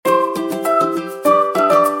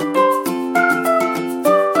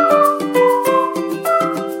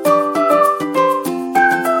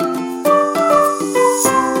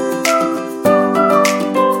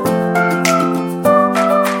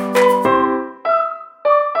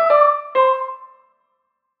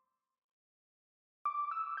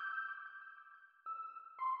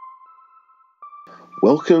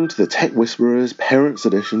Welcome to the Tech Whisperers Parents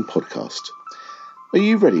Edition podcast. Are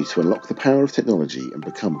you ready to unlock the power of technology and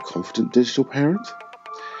become a confident digital parent?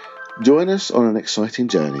 Join us on an exciting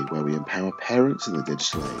journey where we empower parents in the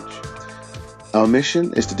digital age. Our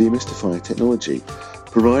mission is to demystify technology,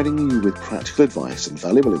 providing you with practical advice and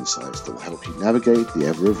valuable insights that will help you navigate the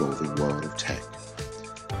ever-evolving world of tech.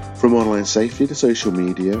 From online safety to social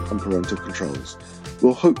media and parental controls,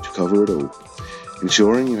 we'll hope to cover it all,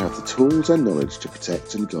 ensuring you have the tools and knowledge to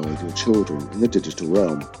protect and guide your children in the digital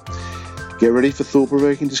realm. Get ready for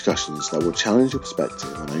thought-provoking discussions that will challenge your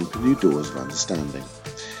perspective and open new doors of understanding.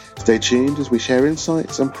 Stay tuned as we share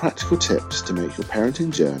insights and practical tips to make your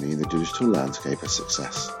parenting journey in the digital landscape a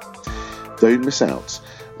success. Don't miss out.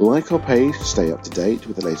 Like our page to stay up to date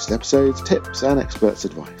with the latest episodes, tips and experts'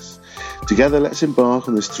 advice. Together, let's embark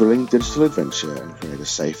on this thrilling digital adventure and create a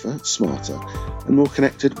safer, smarter and more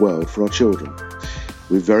connected world for our children.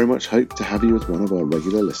 We very much hope to have you as one of our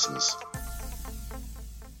regular listeners.